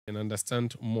and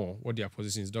understand more what their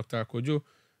position is. Dr. Kojo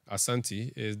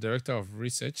Asante is Director of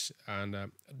Research and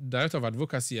Director of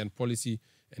Advocacy and Policy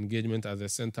Engagement at the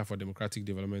Center for Democratic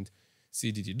Development,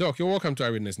 CDD. Doc, you're welcome to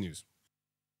Eyewitness News.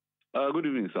 Good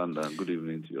evening, Sandra, and good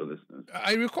evening to your listeners.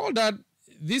 I recall that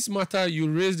this matter, you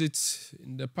raised it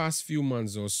in the past few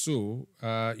months or so.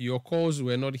 Your calls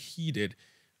were not heeded.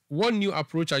 What new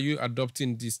approach are you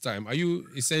adopting this time? Are you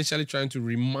essentially trying to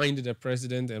remind the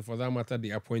president and, for that matter,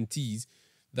 the appointees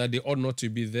that they ought not to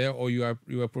be there, or you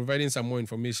are providing some more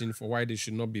information for why they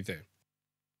should not be there?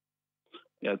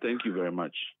 Yeah, thank you very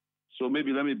much. So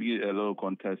maybe let me give a little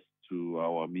context to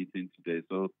our meeting today.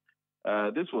 So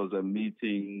this was a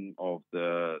meeting of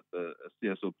the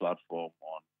CSO platform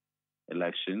on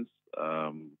elections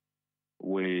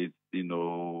with,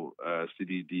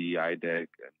 CDD, IDEC,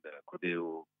 and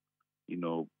CODEO,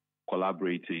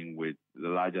 collaborating with the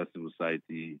larger civil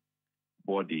society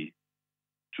body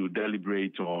to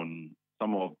deliberate on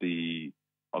some of the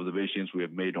observations we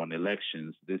have made on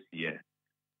elections this year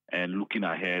and looking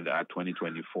ahead at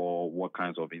 2024, what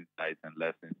kinds of insights and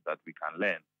lessons that we can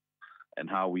learn and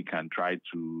how we can try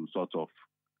to sort of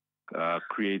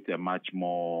create a much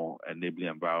more enabling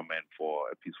environment for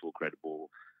a peaceful, credible,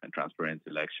 and transparent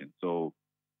election. So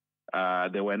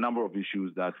there were a number of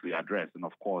issues that we addressed. And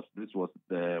of course, this was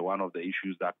one of the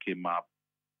issues that came up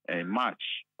in March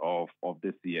of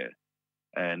this year.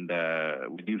 And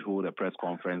we did hold a press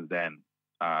conference then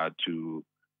to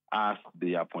ask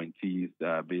the appointees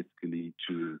basically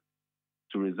to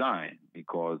resign,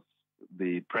 because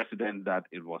the precedent that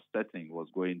it was setting was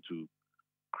going to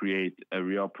create a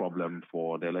real problem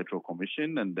for the Electoral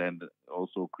Commission, and then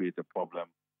also create a problem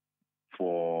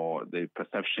for the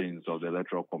perceptions of the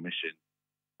Electoral Commission,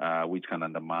 which can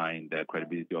undermine the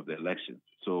credibility of the elections.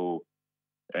 So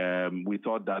we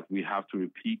thought that we have to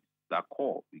repeat that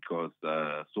call, because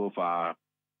so far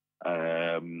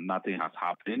nothing has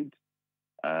happened.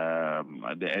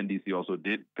 The NDC also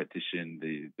did petition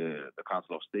the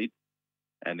Council of State,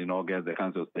 and in August, the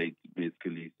Council of State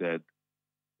basically said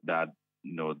that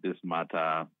this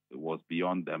matter was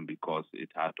beyond them because it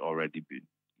had already been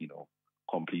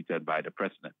completed by the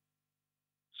president.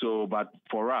 So, but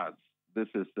for us, this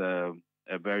is a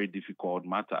very difficult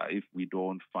matter. If we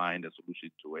don't find a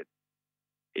solution to it,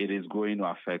 it is going to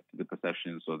affect the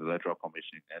perceptions of the Electoral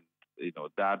Commission, and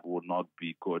that would not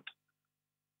be good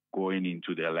going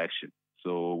into the election.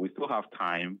 So we still have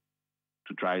time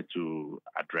to try to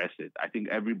address it. I think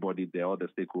everybody there, all the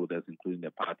stakeholders, including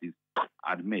the parties,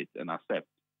 admit and accept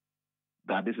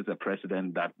that this is a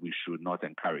precedent that we should not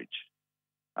encourage.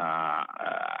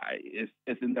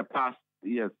 It's in the past,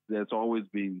 yes, there's always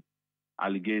been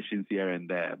allegations here and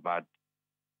there, but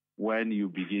when you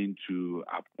begin to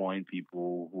appoint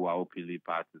people who are openly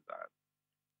partisan,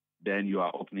 then you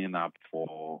are opening up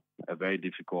for a very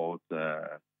difficult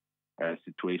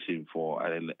situation for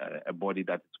a body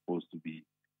that is supposed to be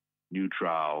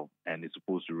neutral and is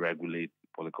supposed to regulate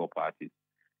political parties.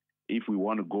 If we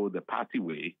want to go the party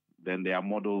way, then there are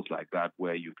models like that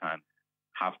where you can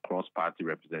have cross-party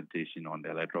representation on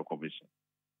the Electoral Commission.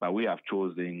 But we have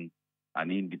chosen an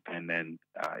independent,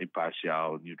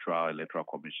 impartial, neutral Electoral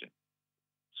Commission.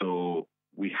 So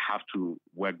we have to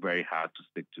work very hard to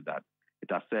stick to that. It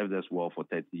has served us well for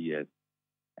 30 years,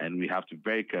 and we have to be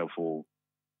very careful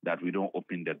that we don't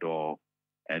open the door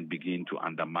and begin to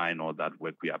undermine all that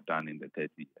work we have done in the 30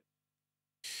 years.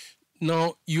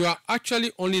 Now, you are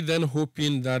actually only then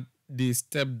hoping that they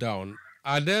step down.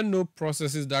 Are there no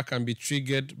processes that can be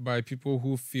triggered by people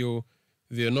who feel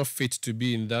they are not fit to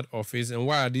be in that office? And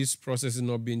why are these processes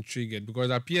not being triggered?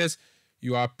 Because it appears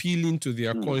you are appealing to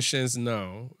their conscience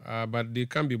now, but they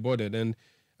can't be bothered. And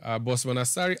Bosman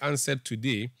Asari answered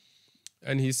today,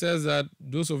 and he says that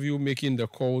those of you making the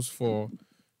calls for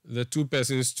the two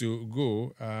persons to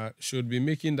go should be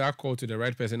making that call to the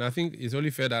right person. I think it's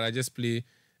only fair that I just play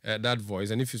that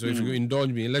voice. And if you indulge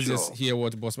me, let's just hear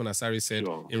what Bosman Asari said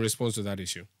in response to that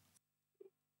issue.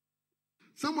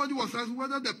 Somebody was asking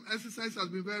whether the exercise has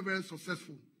been very, very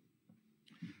successful.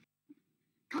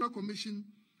 Commission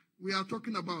we are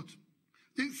talking about.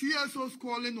 The CSO's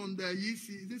calling on the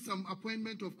EC. Is this some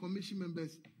appointment of commission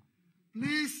members?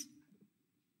 Please,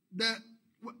 the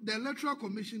Electoral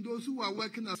Commission, those who are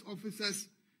working as officers,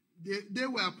 they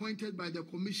were appointed by the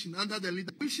commission under the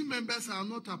leader. Commission members are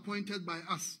not appointed by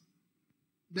us.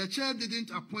 The chair didn't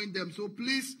appoint them. So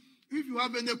please, if you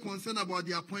have any concern about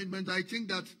the appointment, I think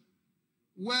that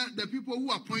where the people who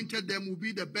appointed them will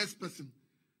be the best person.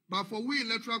 But for we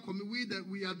Electoral Committee,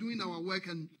 we are doing our work,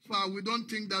 and we don't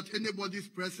think that anybody's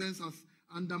presence has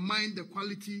undermined the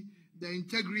quality, the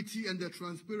integrity, and the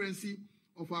transparency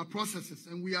of our processes.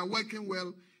 And we are working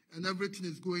well, and everything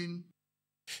is going.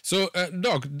 So,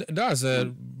 Doc, that's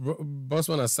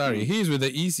Bossman Asari. He's with the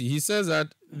EC. He says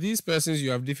that these persons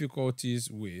you have difficulties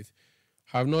with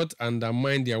have not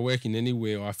undermined their work in any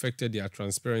way or affected their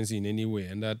transparency in any way,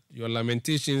 and that your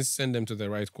lamentations send them to the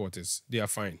right quarters. They are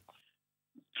fine.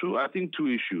 True. I think two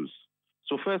issues.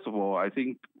 So first of all, I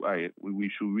think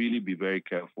we should really be very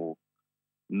careful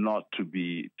not to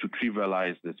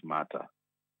trivialize this matter.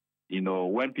 You know,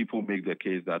 when people make the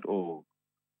case that,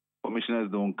 commissioners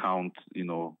don't count,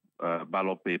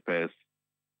 ballot papers,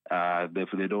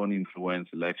 they don't influence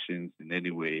elections in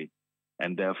any way,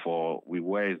 and therefore,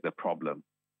 where is the problem?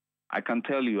 I can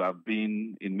tell you, I've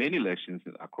been in many elections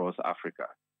across Africa,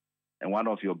 and one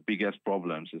of your biggest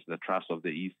problems is the trust of the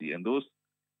EC, and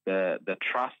the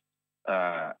trust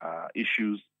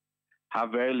issues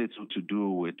have very little to do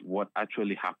with what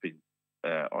actually happens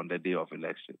on the day of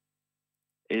election.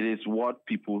 It is what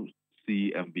people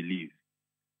see and believe.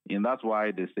 And that's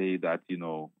why they say that,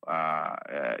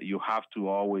 you have to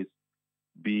always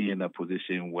be in a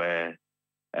position where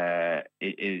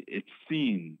it's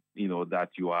seen, that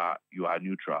you are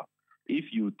neutral. If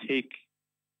you take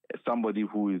somebody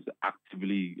who is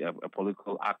actively a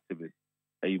political activist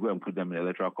and you go and put them in the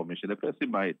Electoral Commission, the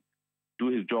person might do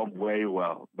his job very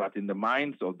well. But in the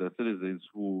minds of the citizens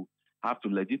who have to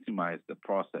legitimize the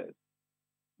process,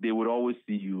 they would always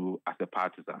see you as a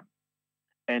partisan.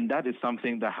 And that is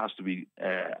something that has to be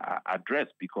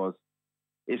addressed, because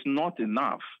it's not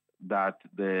enough that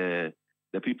the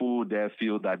people there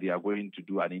feel that they are going to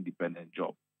do an independent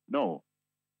job. No,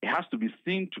 it has to be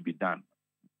seen to be done.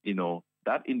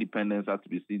 That independence has to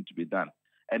be seen to be done.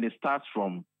 And it starts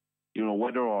from,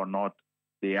 whether or not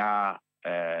they are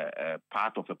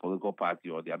part of a political party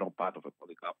or they are not part of a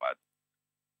political party.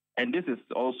 And this is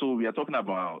also, we are talking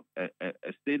about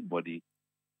a state body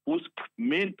whose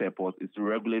main purpose is to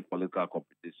regulate political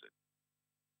competition.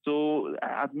 So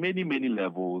at many, many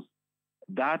levels,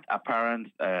 that apparent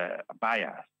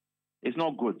bias is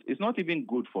not good. It's not even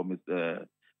good for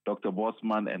Dr.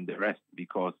 Bossman and the rest,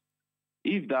 because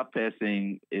if that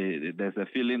person, there's a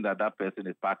feeling that that person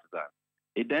is partisan,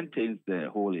 it then taints the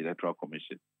whole Electoral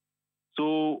Commission.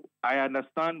 So I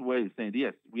understand where he's saying,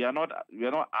 yes, we are not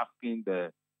asking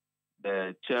the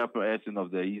chairperson of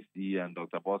the EC and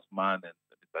Dr. Bossman and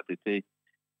Mr. Tete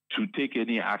to take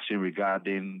any action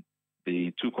regarding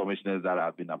the two commissioners that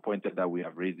have been appointed that we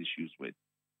have raised issues with.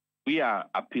 We are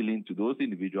appealing to those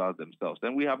individuals themselves.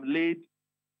 And we have laid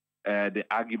the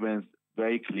arguments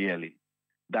very clearly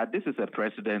that this is a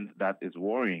precedent that is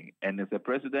worrying, and it's a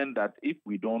precedent that if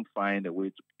we don't find a way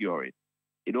to cure it,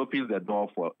 it opens the door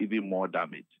for even more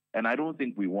damage. And I don't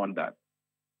think we want that.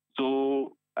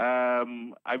 So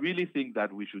I really think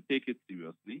that we should take it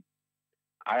seriously.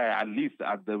 At least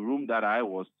at the room that I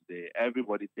was today,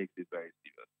 everybody takes it very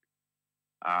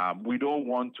seriously. We don't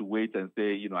want to wait and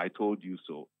say, I told you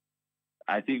so.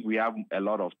 I think we have a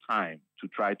lot of time to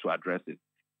try to address it.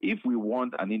 If we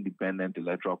want an independent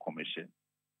electoral commission,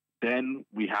 then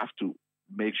we have to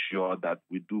make sure that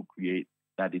we do create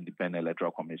that independent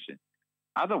electoral commission.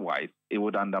 Otherwise, it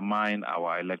would undermine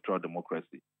our electoral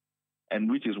democracy,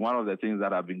 and which is one of the things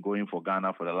that have been going for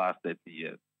Ghana for the last 30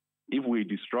 years. If we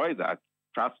destroy that,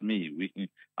 trust me,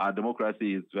 our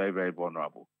democracy is very, very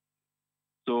vulnerable.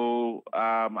 So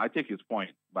I take his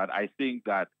point, but I think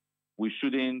that we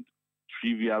shouldn't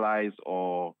trivialize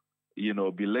or,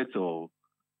 belittle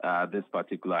this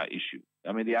particular issue.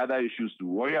 I mean, the other issues to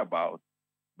worry about,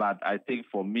 but I think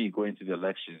for me, going to the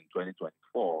election in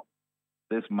 2024,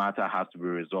 this matter has to be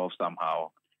resolved somehow.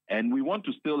 And we want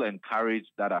to still encourage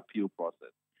that appeal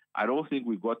process. I don't think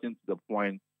we've gotten to the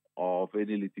point of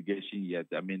any litigation yet.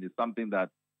 I mean, it's something that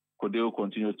CODEO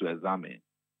continues to examine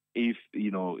if,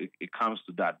 it comes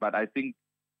to that. But I think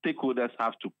stakeholders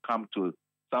have to come to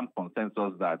some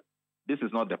consensus that this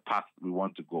is not the path we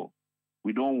want to go.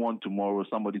 We don't want tomorrow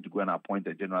somebody to go and appoint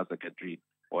a general secretary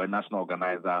or a national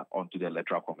organizer onto the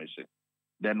Electoral Commission.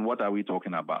 Then what are we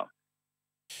talking about?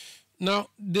 Now,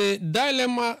 the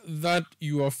dilemma that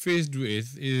you are faced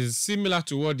with is similar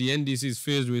to what the NDC is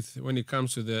faced with when it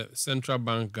comes to the central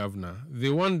bank governor. They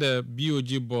want the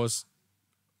BOG boss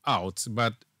out,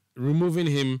 but removing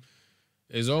him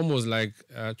is almost like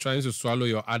trying to swallow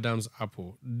your Adam's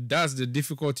apple. That's the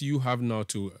difficulty you have now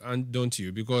too, and don't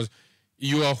you? Because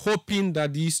you are hoping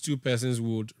that these two persons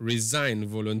would resign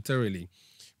voluntarily.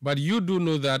 But you do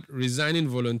know that resigning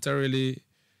voluntarily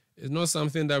is not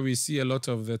something that we see a lot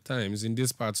of the times in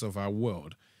these parts of our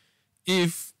world.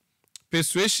 If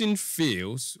persuasion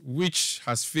fails, which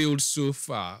has failed so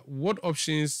far, what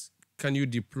options can you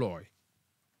deploy?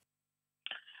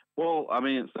 Well, I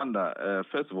mean, Sanda,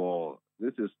 first of all,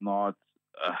 this is not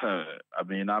I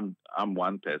mean, I'm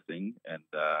one person, and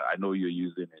I know you're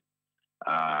using it,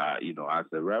 as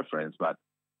a reference, but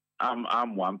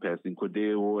I'm one person,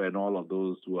 Kodeo, and all of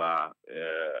those who are,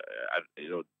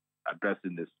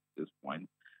 addressing this point.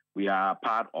 We are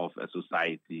part of a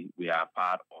society. We are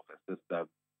part of a system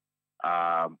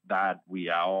that we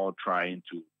are all trying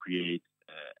to create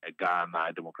a Ghana,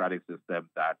 a democratic system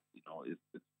that is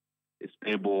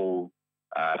stable,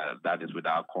 that is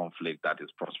without conflict, that is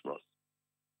prosperous.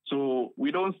 So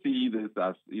we don't see this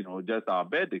as just our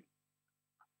verdict.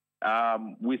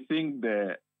 We think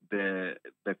the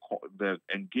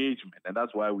engagement, and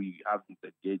that's why we have this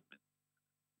engagement,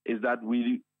 is that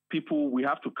we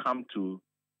have to come to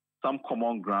some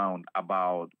common ground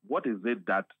about what is it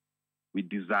that we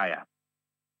desire,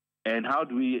 and how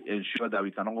do we ensure that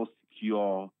we can all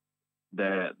secure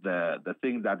the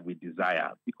thing that we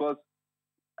desire. Because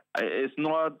it's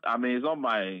not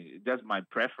just my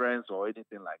preference or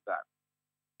anything like that.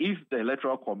 If the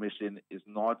Electoral Commission is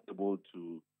not able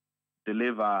to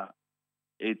deliver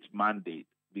its mandate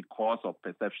because of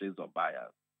perceptions of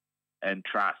bias and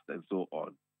trust and so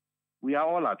on, we are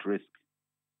all at risk.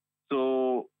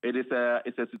 So it's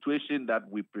a situation that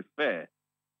we prefer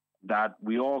that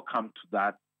we all come to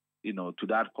that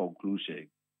conclusion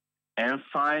and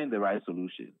find the right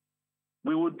solution.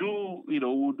 We will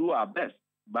do our best.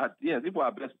 But yes, if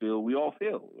our best fail, we all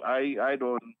fail. I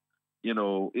don't,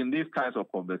 in these kinds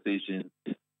of conversations,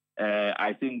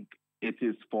 I think it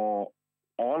is for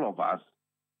all of us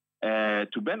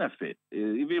to benefit,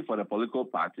 even for the political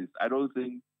parties. I don't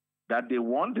think that they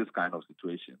want this kind of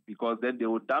situation, because then they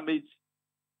will damage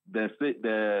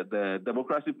the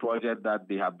democracy project that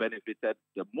they have benefited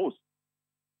the most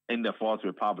in the Fourth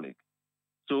Republic.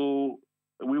 So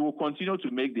we will continue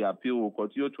to make the appeal. We'll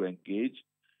continue to engage.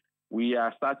 We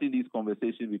are starting these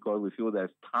conversations because we feel there's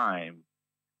time,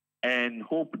 and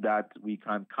hope that we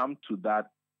can come to that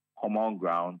common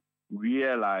ground,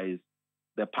 realize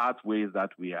the pathways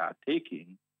that we are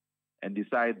taking, and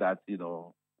decide that,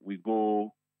 we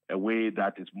go a way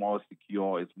that is more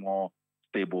secure, is more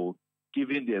stable,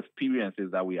 given the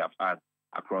experiences that we have had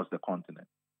across the continent.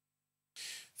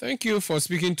 Thank you for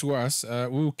speaking to us.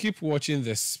 We'll keep watching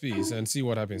the space and see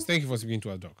what happens. Thank you for speaking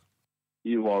to us, Doc.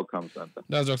 You're welcome, Santa.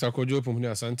 That's Dr. Kojo Pumpuni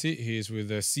Asante. He is with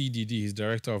the CDD. He's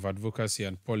Director of Advocacy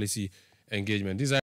and Policy Engagement. These are